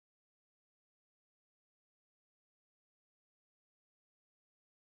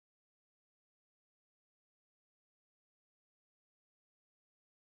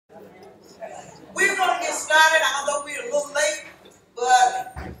started, although we're a little late,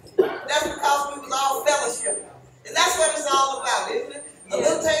 but that's because we was all fellowship. And that's what it's all about, isn't it? A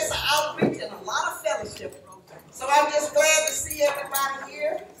little taste of outreach and a lot of fellowship. So I'm just glad to see everybody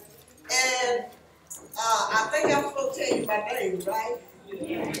here. And I think I'm supposed to tell you my name, right?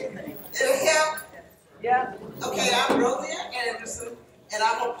 It'll help. Yeah. Okay, I'm Rosie Anderson, and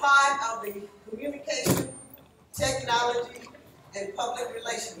I'm a part of the Communication, Technology, and Public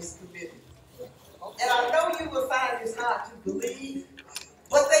Relations Committee. And I know you will find this hard to believe,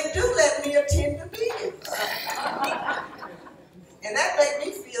 but they do let me attend the meetings. And that makes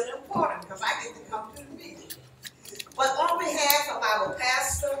me feel important because I get to come to the meeting. But on behalf of our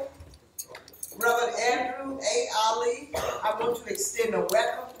pastor, Reverend Andrew A. Ali, I want to extend a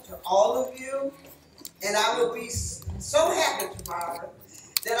welcome to all of you. And I will be so happy tomorrow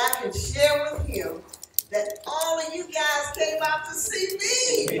that I can share with him that all of you guys came out to see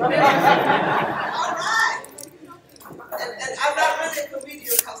me. All right. And I'm not really a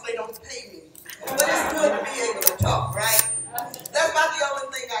comedian because they don't pay me. But it's good to be able to talk, right? That's about the only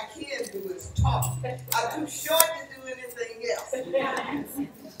thing I can do is talk. I'm too short to do anything else.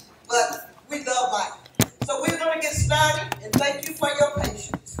 But we love life. So we're going to get started, and thank you for your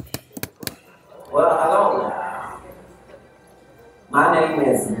patience. Well, hello. My name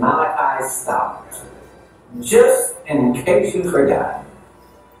is Malachi Stout. Just in case you forgot.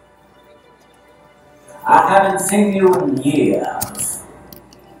 I haven't seen you in years.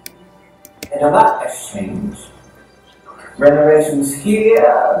 And a lot has changed. Renovations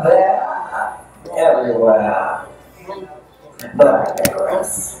here, there, everywhere. But I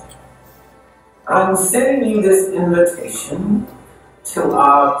digress. I'm sending you this invitation to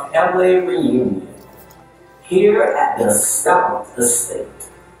our family reunion here at the Stout Estate.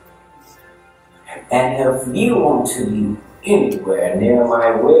 And if you want to be anywhere near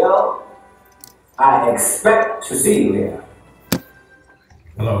my will, I expect to see you here.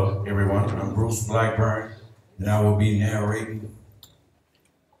 Hello, everyone. I'm Bruce Blackburn, and I will be narrating.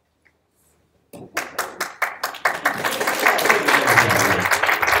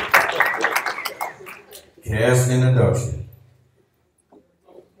 Cast introduction.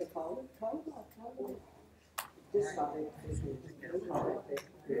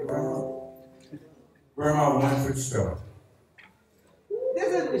 Grandma Winfred Starr. This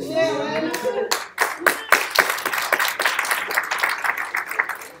is Michelle Anderson.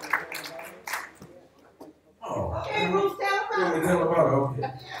 Oh. Okay, Bruce, tell about it. Tell about it, okay.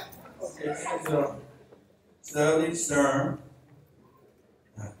 Okay, she's Sally Stern.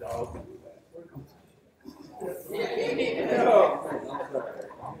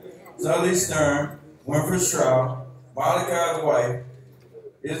 Sally Stern, Winfred Straub, Mordecai's wife,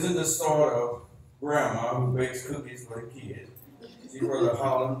 isn't the sort of grandma who bakes cookies for the kids. She rather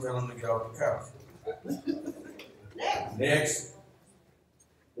holler and tell them to get off the couch. Next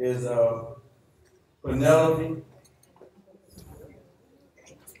is Penelope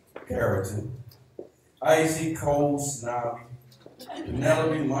Carrington, icy cold snobby.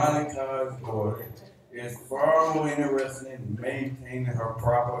 Penelope, Monica's daughter, is far more interested in maintaining her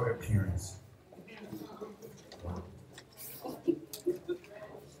proper appearance.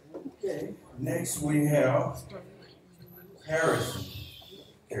 Okay. Next we have Harrison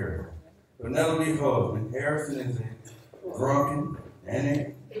Carey. Penelope's husband. Harrison is a drunken and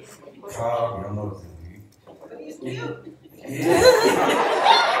a cob. You don't know what he's cute.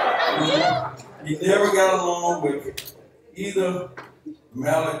 He never got along with either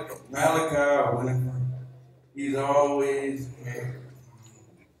Malachi or Winifred. He's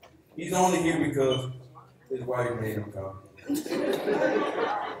only here because his wife made him come.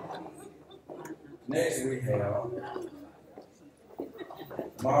 Next we have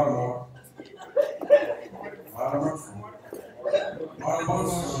Mortimer.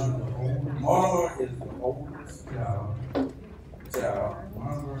 Mortimer is the oldest child.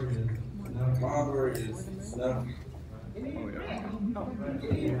 Mortimer is snuffy.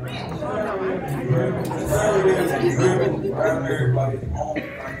 Primary by his own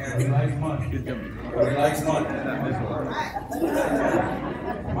financial money. He likes money.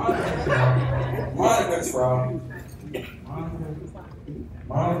 Monica Straub.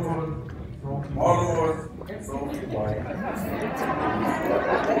 Monica Sophie White.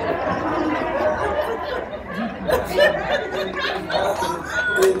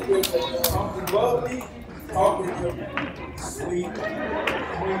 Talking bubbly, talking sweet.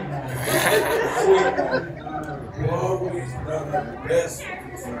 You always done the best.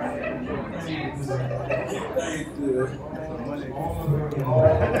 Keep things good.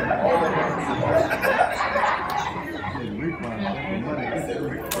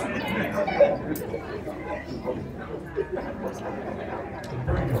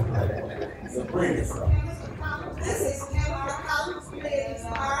 So bring it from. This is Canada College Ladies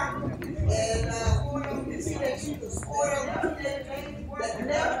Park, and you see that you can spoil the that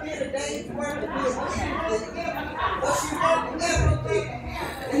never did a day's work to do anything, but she wrote everything.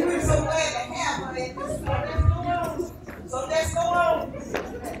 And we're so glad to have her in this one. So let's go on.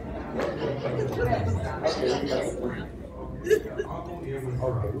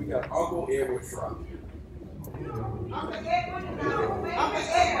 Uncle Edward Schrock. Uncle Edward is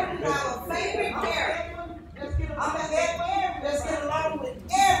our favorite character. Uncle Edward, let's get along with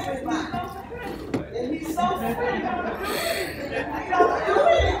everybody. And he's so free. He don't do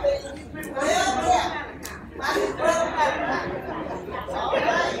anything. He's well kept. Like his brother. All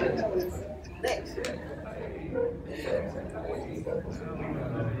right. Next.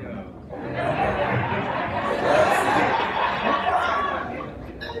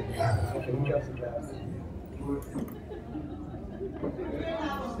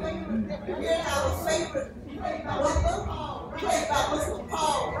 Here's our favorite play by Mr.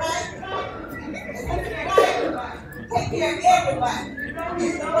 Paul, right? Take care of everybody.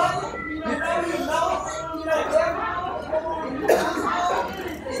 He's the brother, he knows it,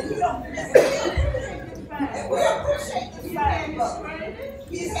 and you don't miss anything. And we appreciate this man, brother.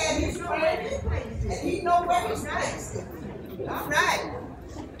 He's had his training, and he knows where his place is. All right.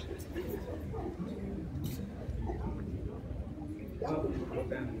 All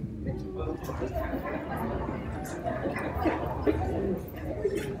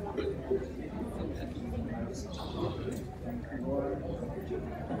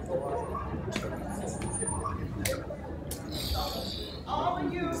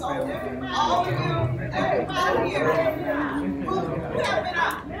of you, everybody here. Who have been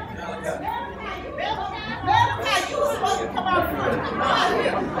out? Malachi, you were supposed to come out first. Come on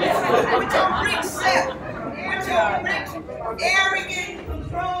here. With your rich self. With your rich, arrogant,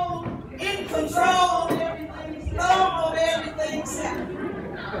 in control, love of everything self.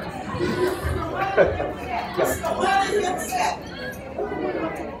 The one in himself.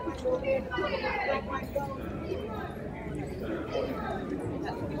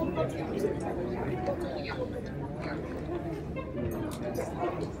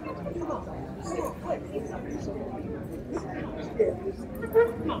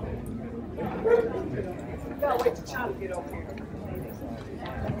 Gotta wait till Charlie get over here.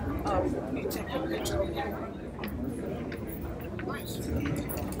 You take a picture.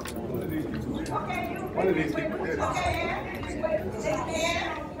 One of these people did it.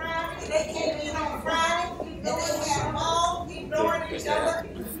 They came in on Friday, and they had them all ignoring each other.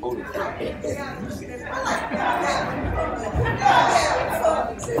 I like that.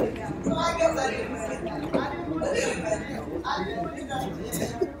 So I guess I didn't say that. But anyway, I didn't know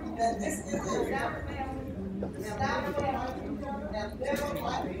that this is it.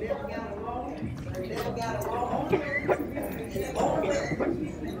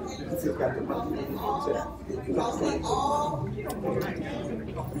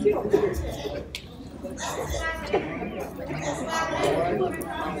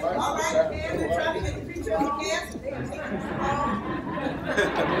 All right, man, we're trying to get the picture of the guest.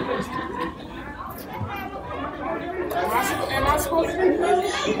 Am I supposed to be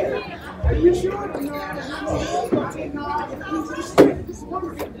there? Are you sure? All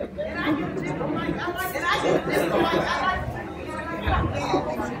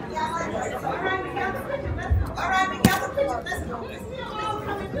right, we got the picture. Let's go. We all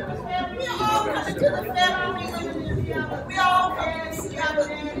coming to the family. We all coming to see our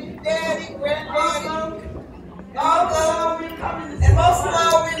daddy, granddaddy, uncle, and most of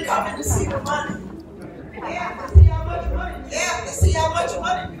all, we're coming to see the money. Yeah, to see how much money. Yeah, to see how much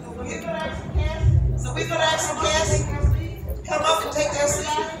money. So we're gonna ask some guests come up and take their seat.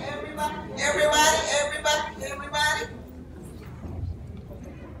 Everybody.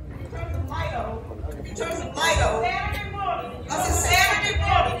 Turn some light on. Saturday morning. It's a Saturday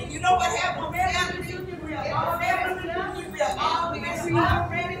morning. And you know what happened on Saturday? We are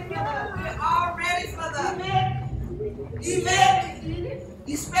all ready for the event,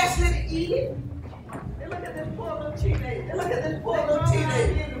 especially to eat it. And look at this poor little teenager. They brought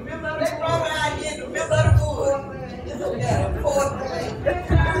her out here in the middle of the woods. Look at her, poor thing.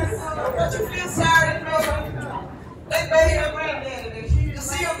 Don't you feel sorry for her? They made her granddaddy. You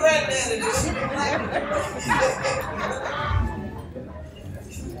see your granddaddy. She didn't like it.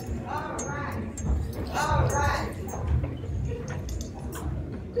 All right.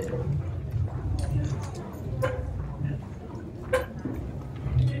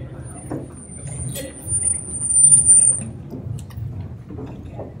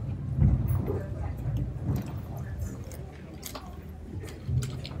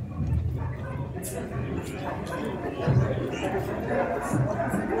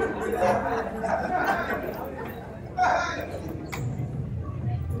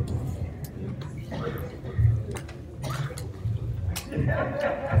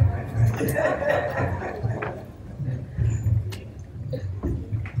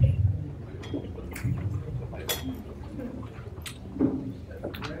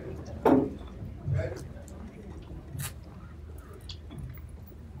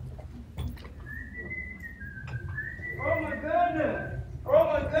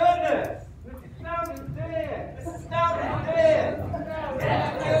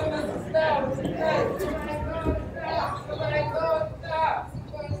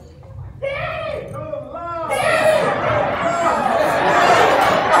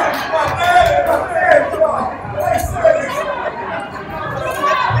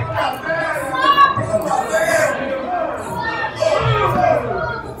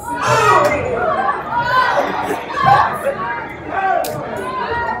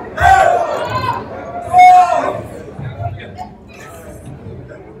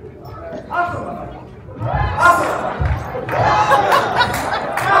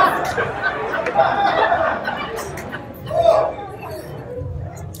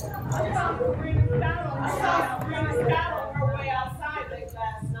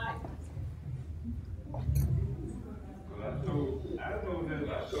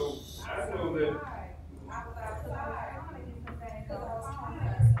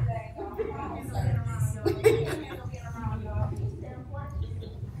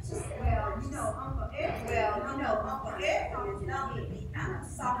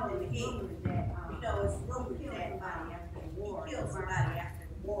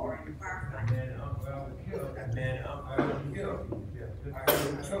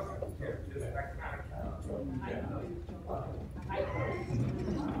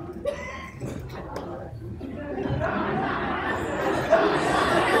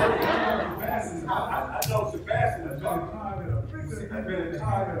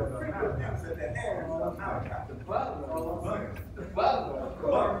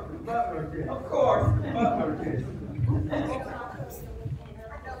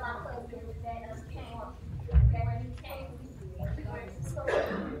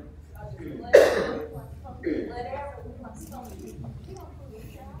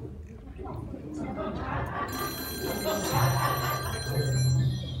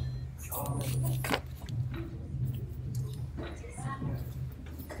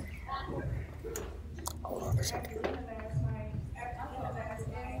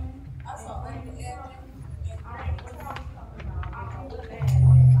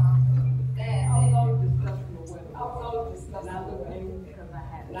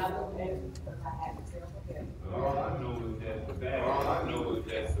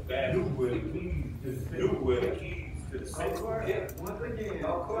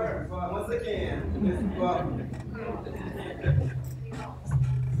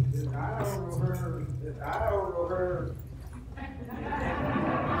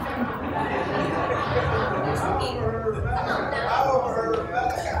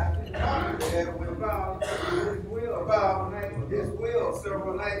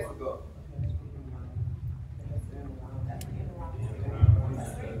 Several nights ago.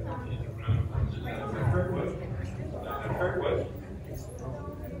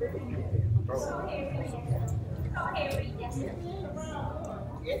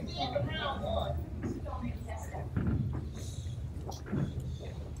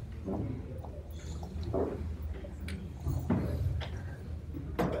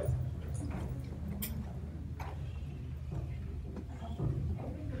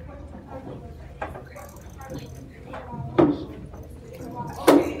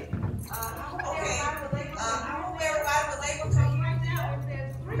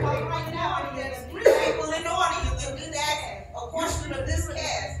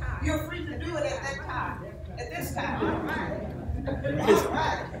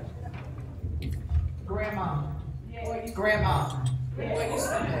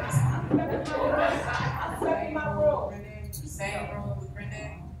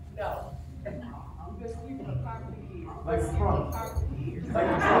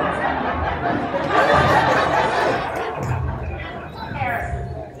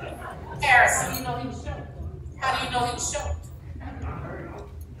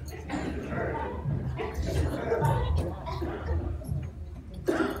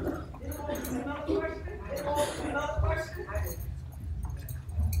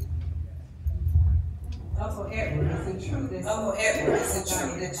 Uncle Edward, is it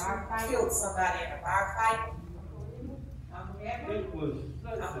true that you killed somebody in a bar fight? It was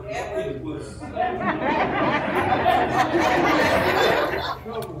Uncle Edward? it was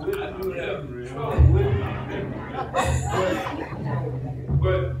trouble with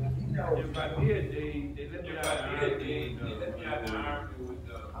but if I did, they let me out. They let me out the army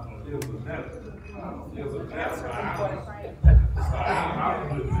If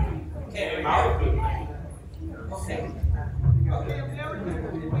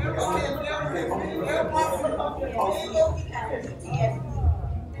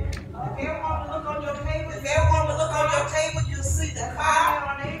everyone would look on your table, you'll see the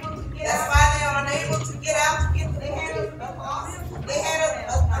car. That's why they're unable to get out to get to the head of the boss. They had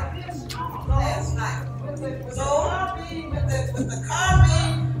a storm last night. So with the car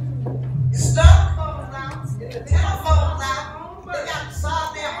being stuck, the telephone's out, they got to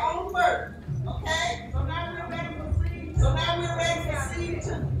solve their own work. Okay? So now we're ready for seed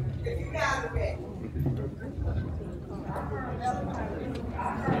two. If you guys are ready.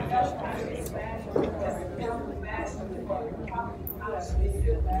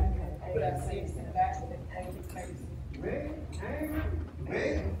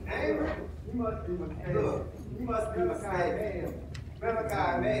 You must be mistaken.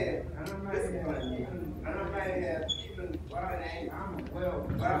 Malachi, man, and I'm man has even I'm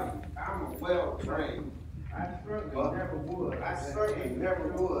a well trained. I certainly never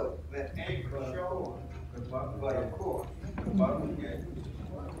would let anchor show. But of course,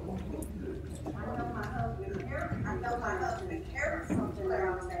 I know my husband carried something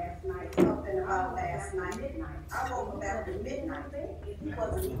around something about last night, midnight. I woke up after midnight. He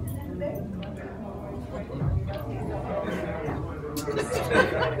wasn't even in the bed.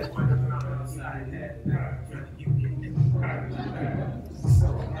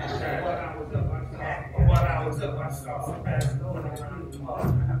 While I was up, I saw some fast going around the mall. I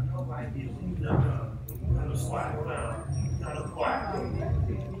have no idea what he done. Kind of squat around, kind of quiet.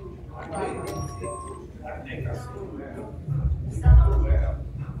 I think I see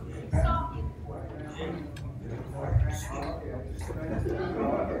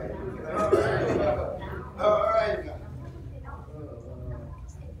all right.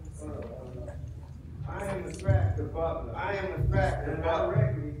 I am the track the butler.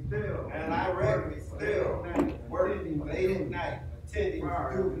 And I regularly still working late at night, attending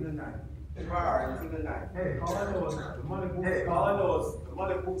far into the night. Hey, all I know is the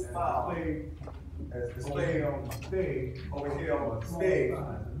money boots file as displayed on the stage over here on the stage on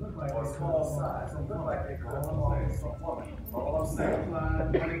a small size. It looks like they call some woman. All I'm saying,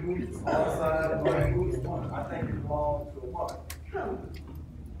 small size money boots woman. I think it belongs to a woman.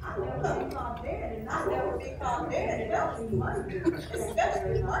 I never be called dead, and I never be called dead, and that was money,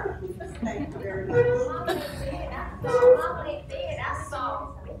 especially money. Thank you very much. I saw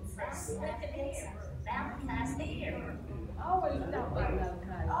Valentine's Day. Always stop by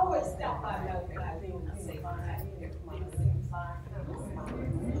Valentine's. Always stop by Valentine's.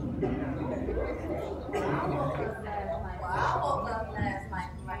 I woke up last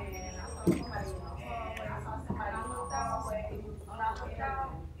night, man. I saw somebody moved out way. When I looked out,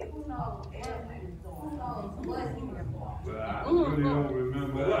 who knows what he was doing. Well, I really don't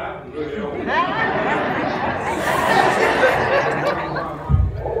remember. I really don't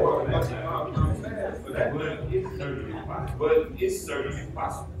But it's certainly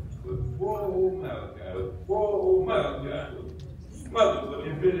possible. But poor old Malachi. Mother,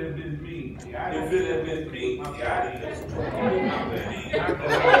 if it had been me, I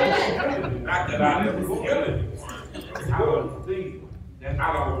not that I never killed him. I don't think that's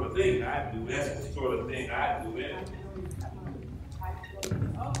the thing I do. That's the sort of thing I do.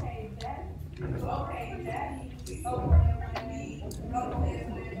 Okay, Daddy.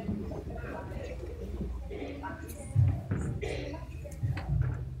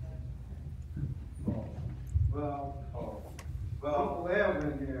 Well, Uncle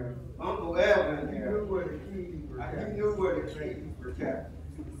Elvin here. He knew where the keys were kept.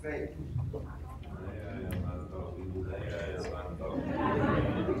 To the safe.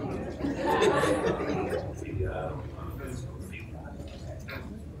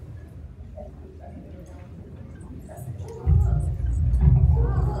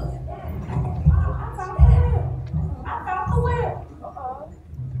 I found the will.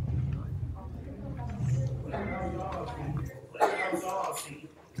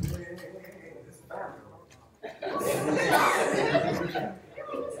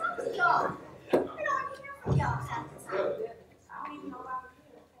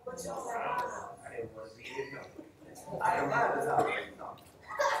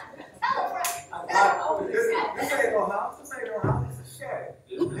 This ain't no house. It's a shed.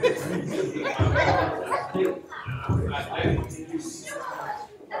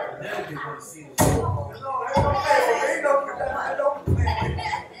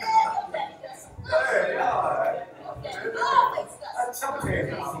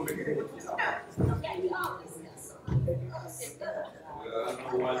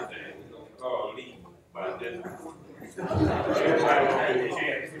 know one thing, we're gonna call Lee by this. Everybody gonna have a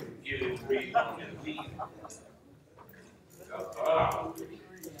chance to get his read on his lead.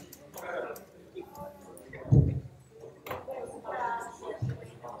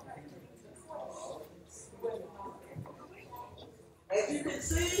 As you can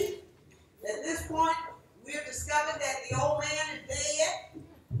see, at this point, we have discovered that the old man is dead.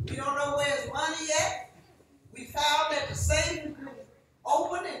 We don't know where his money is. We found that the safe has been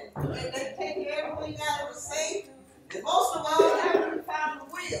opened and they take everything out of the safe. And most of all, we found the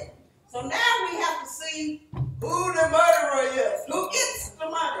will. So now we have to see who the murderer is. Who gets the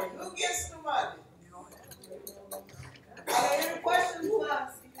money? Who gets the money? Are there any questions for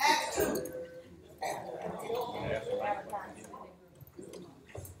Act 2?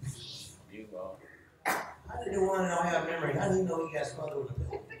 How did the one that don't have memory? How do you know he got smothered with a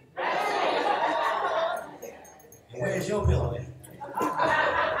pillow? And where's your pillow at?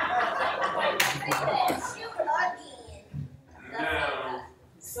 Now,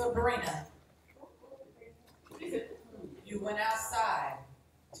 Sabrina, you went outside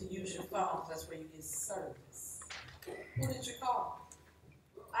to use your phone. That's where you get service. Who did you call?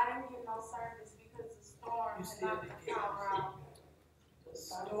 I didn't get no service because the storm You had still knocked didn't the get power out. The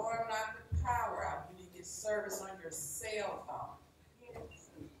storm knocked the power out. You didn't get service on your cell phone.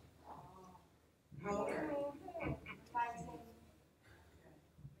 How old are you? 19.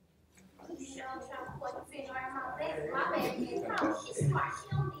 You know, I'm trying to put the finger in my leg. My baby is home. She's smart. She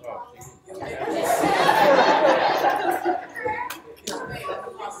don't need all that.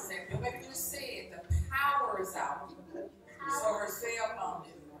 Your baby just said the power is out. So her cell phone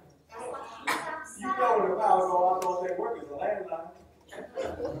didn't work. You know when the power go out, those that work is a landline.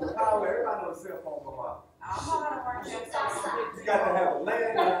 Power, everybody knows the cell phone go out. I'm not gonna work just outside. You got to have a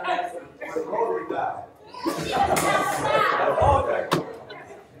landline when the rotary dies. She was outside. That's all that.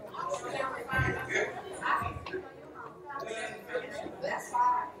 That's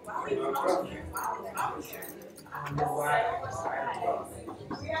fine.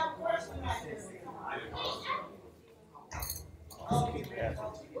 We have a question like this.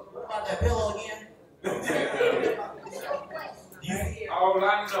 What about that pillow again? all I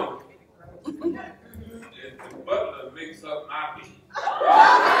know is the butler mixed up my beat. The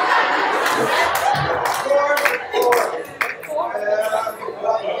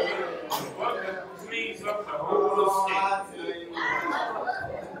butler cleans up the whole estate.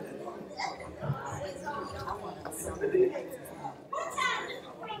 What time did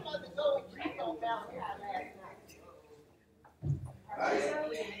the grandmother go and check on Malachi last night?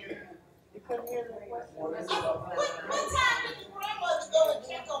 You couldn't hear the question. What time did the grandmother go and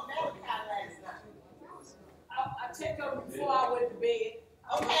check on Malachi last night? I checked on him before I went to bed.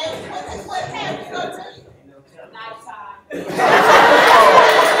 Okay, what time did you go to? Nighttime.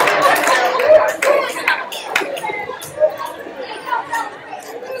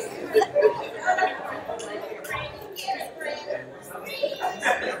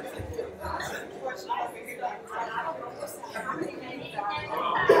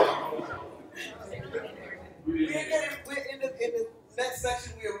 We're in the next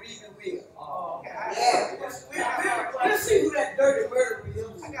section. We're reading the will. Oh, yeah. We'll see who that dirty murderer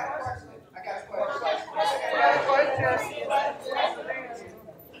is. I got a question.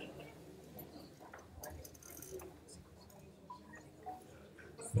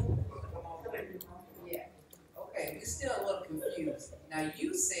 Yeah. Okay, we're still a little confused. Now,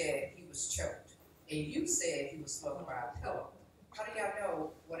 you said he was choked, and you said he was smothered by a pillow. How do y'all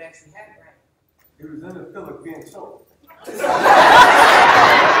know what actually happened, right? He was in the pillow being choked.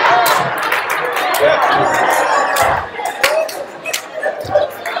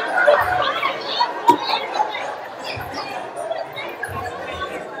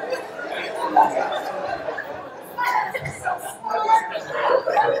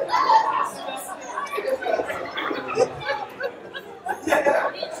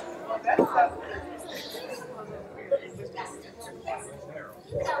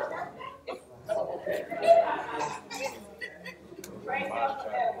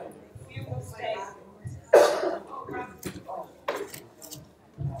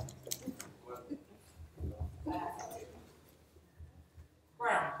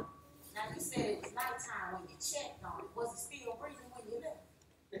 Brown. Now you said it was nighttime when you checked on it. Was it still breathing when you left?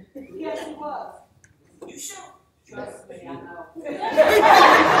 Yes, he was. You sure? Trust me, I know.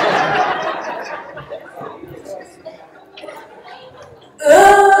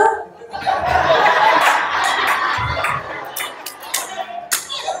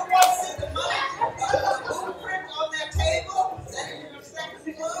 Everyone see the blueprint on that table? Is that in your second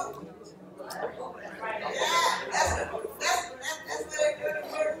clue? Yeah, that's where they're good.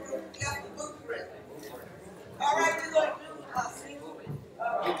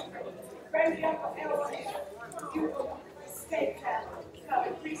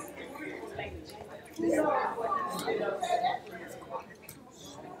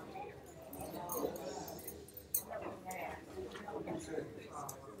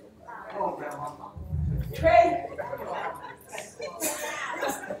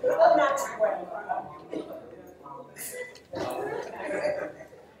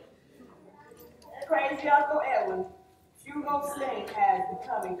 Thank you, Uncle Edwin. Hugo Sting has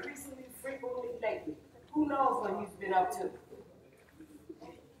become increasingly frequently lately. Who knows what he's been up to?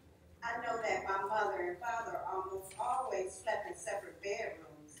 I know that my mother and father almost always slept in separate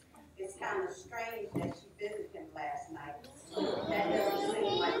bedrooms. It's kind of strange that she visited him last night. That doesn't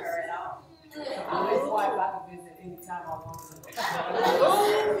seem like her at all. I'm his wife. I can visit anytime I want to.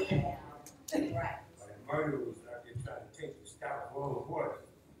 Right. Murder was out there trying to take the scalp of all the boys.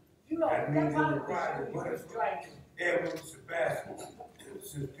 You know, That means that's it how requires the what? drinking. Edwin, Sebastian,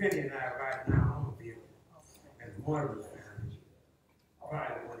 since Penny and I right now on the vehicle, and one of us family,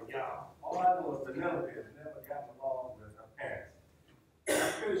 probably one of y'all. All I know is Penelope has never gotten along with her parents.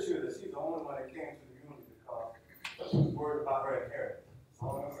 I'm pretty sure that she's the only one that came to the union because she was worried about her inheritance. That's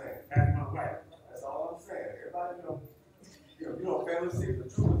all I'm saying. That's my wife. That's all I'm saying. Everybody, family secret.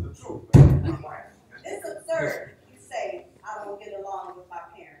 The truth is the truth. My wife. It's absurd you say I don't get along with my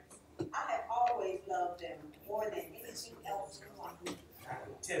parents. I have always loved them more than anything else in life. I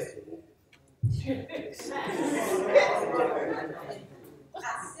can test it. I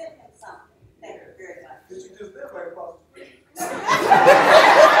sent him something. Thank you very much. Did you just live right across the street?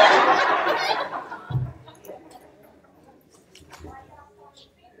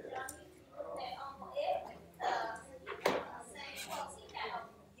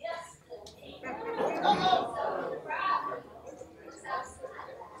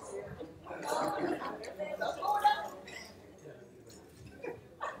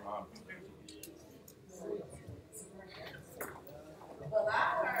 Well, I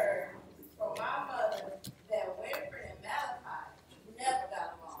heard from my mother that Winfred and Malachi never got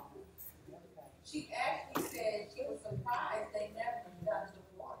along. She actually said she was surprised they never got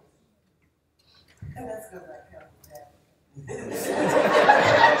divorced. And that's because I kept that.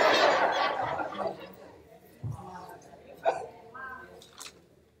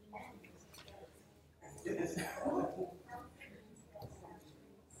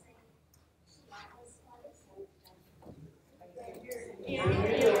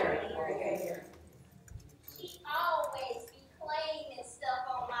 She always be claiming stuff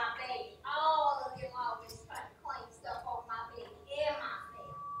on my baby. All of them always try to claim stuff on my baby and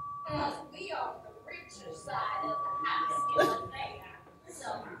myself. Because we are the richer side of the house in the thing. So,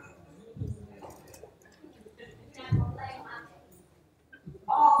 not gonna blame my baby.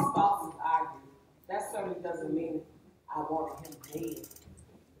 All spouses argue. That certainly doesn't mean I wanted him dead.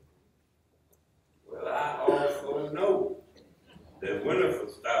 Well, I also know that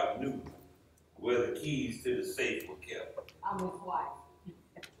Winifred Stout knew where the keys to the safe were kept. I'm his wife.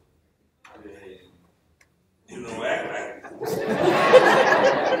 You don't act like it.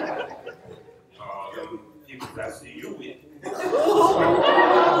 Them people I see you with.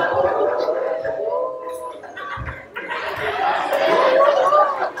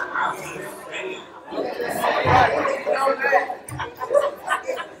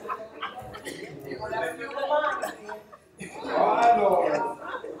 All I know is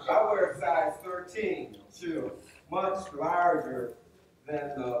I wear a size 13 shoe, much larger than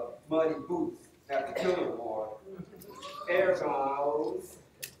the muddy boots that the killer wore. Air goes.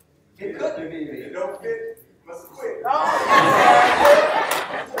 It couldn't be me. It don't fit. Must have quit.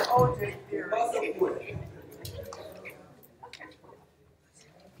 OJ theory. Must have quit.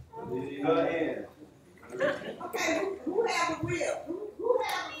 The end. Okay, who have the wheel? Who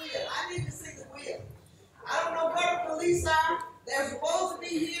have the wheel? I need to see the wheel. I don't know where the police are. They're supposed to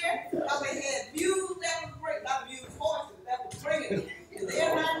be here because they had mules that was bringing, not mules, horses that was bringing them. And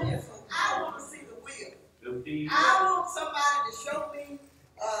they're not here, so I want to see the wheel. I want somebody to show me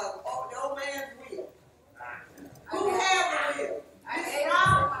the old man's wheel. Who have the wheel? Miss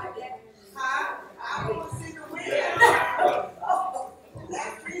Robert? Huh? I want to see the wheel. Oh, let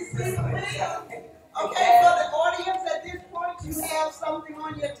me see the wheel. Okay, for the audience at this point, you have something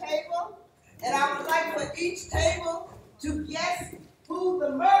on your table, and I would like for each table to guess who the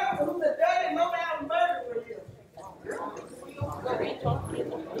dirty, low-down murderer is.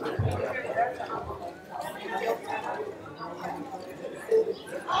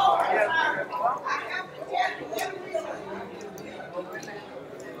 Oh, I have to tell you everything.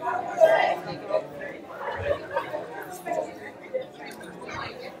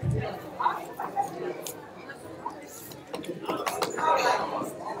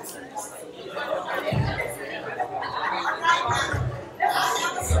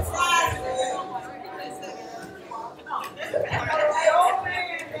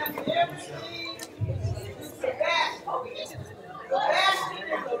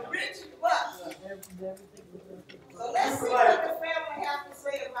 So let's see what the family have to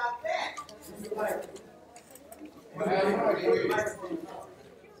say about that.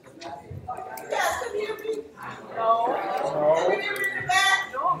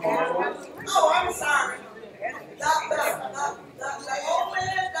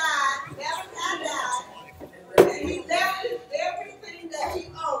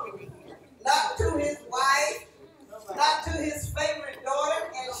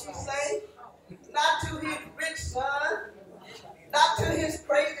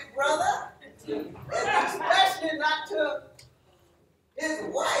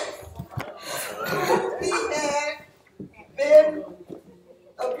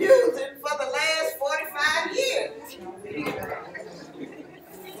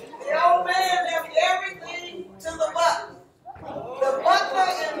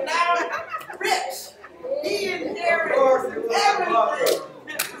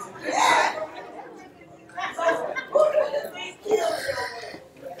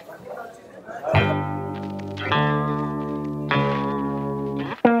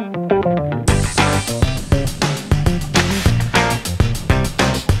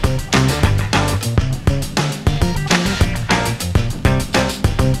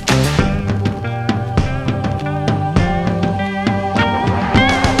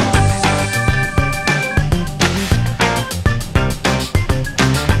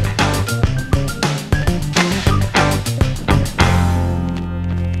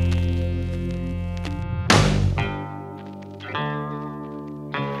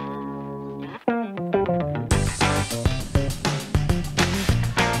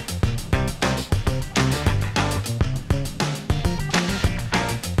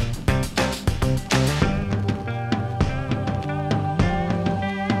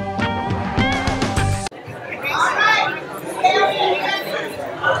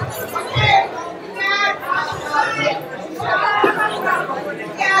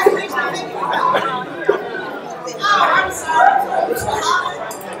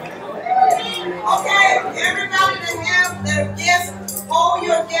 your guests, hold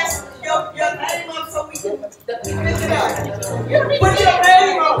your guests, your name up so we can pick it up. Put your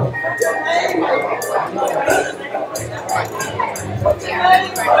name on it. Put your name on it. Put your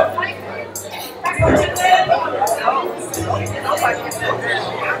name on it. Put your name on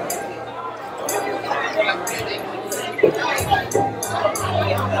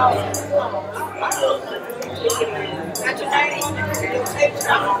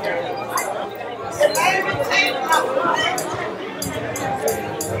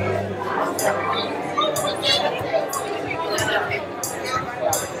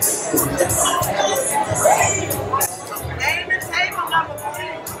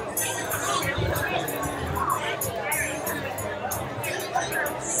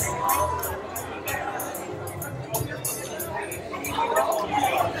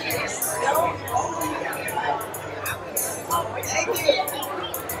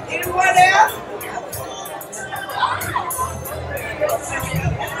anyone else?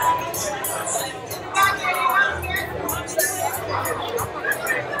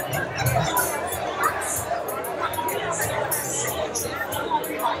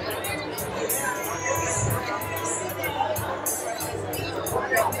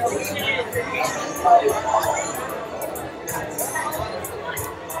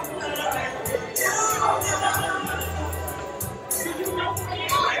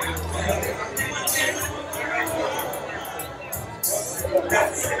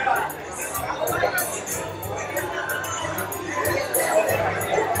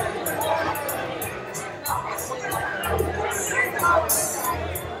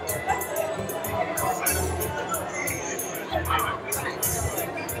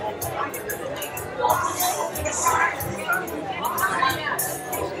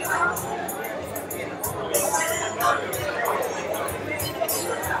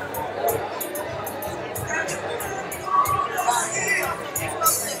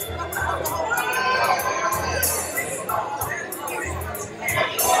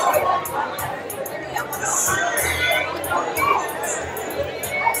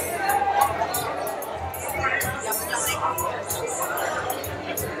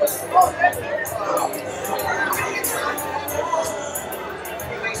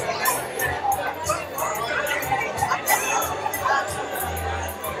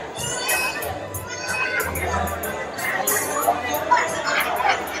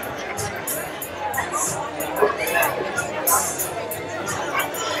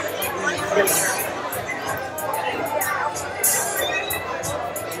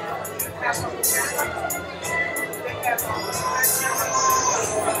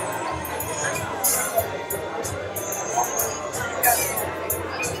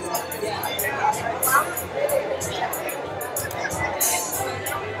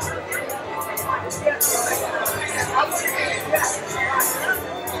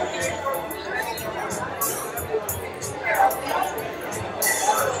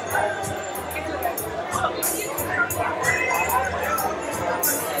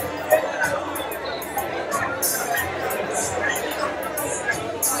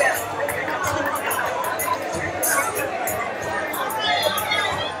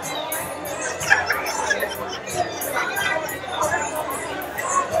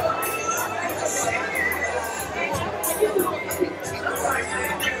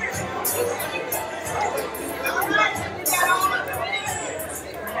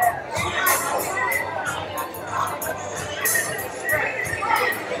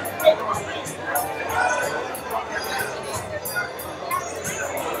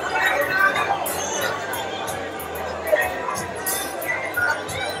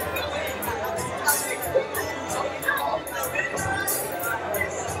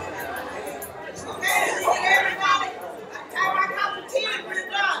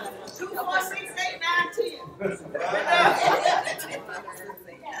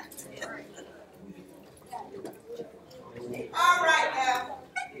 All right now.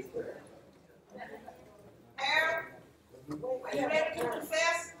 Aaron, are you ready to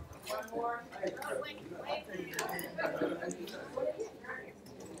confess? One more.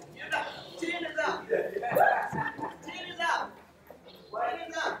 Ten is up. 10 is up. What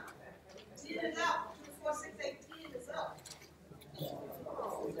is up? 10 is up. 2, 4, 6, 8, 10 is up.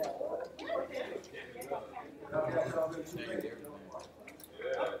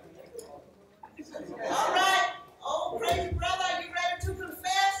 All right. Oh, crazy brother, are you ready to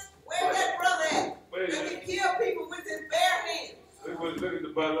confess? Where's that brother at? Let me kill people with his bare hands. Look at the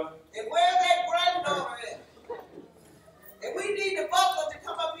butler. And where's that granddaughter at? And we need the butler to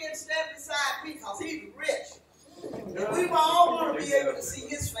come up here and stand beside me because he's rich. And we all want to be able to see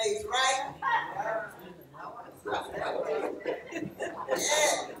his face, right?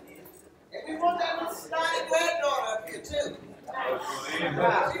 Yeah. And we want that little snotty granddaughter up here too. She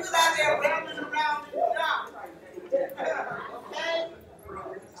was out there running around in the dark. Okay?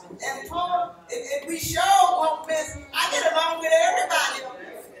 And Paul, and we sure won't miss. I get along with everybody.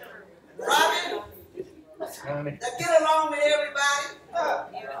 Robin, I get along with everybody.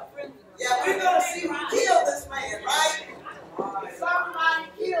 Yeah, we're gonna see who killed this man, right? Somebody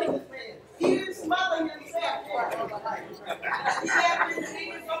killed this man. He didn't smother himself. If he had been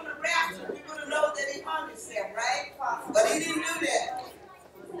hanging from the rafters, we would have known that he hung himself, right? But he didn't do that.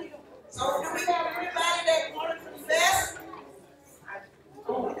 So do we have anybody that want to confess?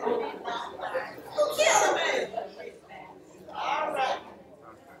 Who killed the man? All right.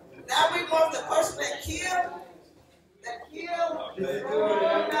 Now we want the person that killed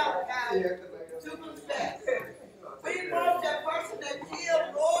Malachi to confess. We want that person that killed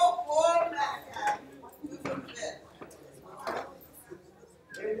poor Malachi to confess.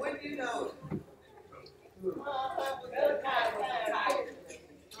 And when you know it,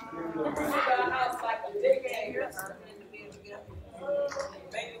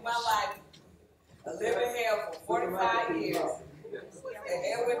 making my life a living hell for 45 years. And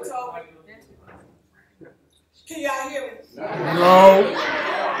Edwin told me, can y'all hear me? No.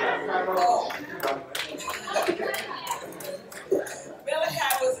 Oh. Malachi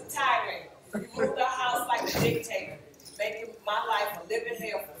was a tyrant. He ruled our house like a dictator, making my life a living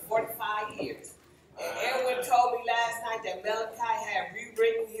hell for 45 years. And Edwin told me last night that Malachi had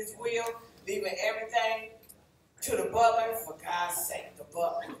rewritten his will, leaving everything to the butler. For God's sake, the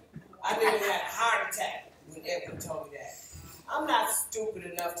butler. I nearly had a heart attack when Edwin told me that. I'm not stupid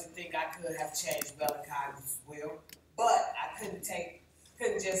enough to think I could have changed Malachi's will, but I couldn't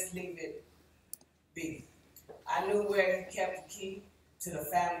just leave it be. I knew where he kept the key to the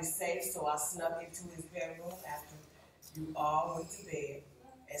family safe, so I snuck into his bedroom after you all went to bed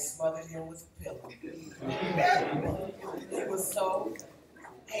and smothered him with a pillow. He was so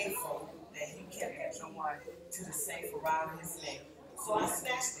hateful that he kept the key to the safe around his neck. So I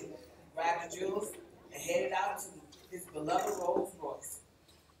snatched it, grabbed the jewels, and headed out to his beloved Rolls Royce.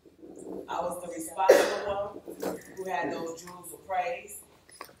 I was the responsible one who had those jewels appraised,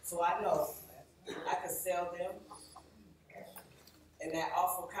 so I know I could sell them in that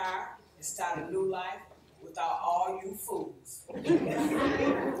awful car and start a new life without all you fools. But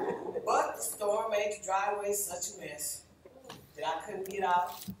the storm made the driveway such a mess that I couldn't get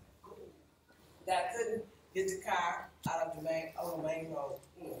out, that I couldn't get the car out of the main road.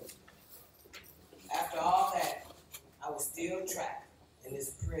 After all that, I was still trapped in this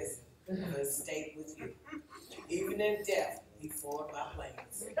prison that stayed with you. Even in death, he foiled my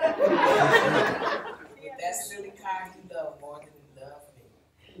plans. With that silly car he loved more than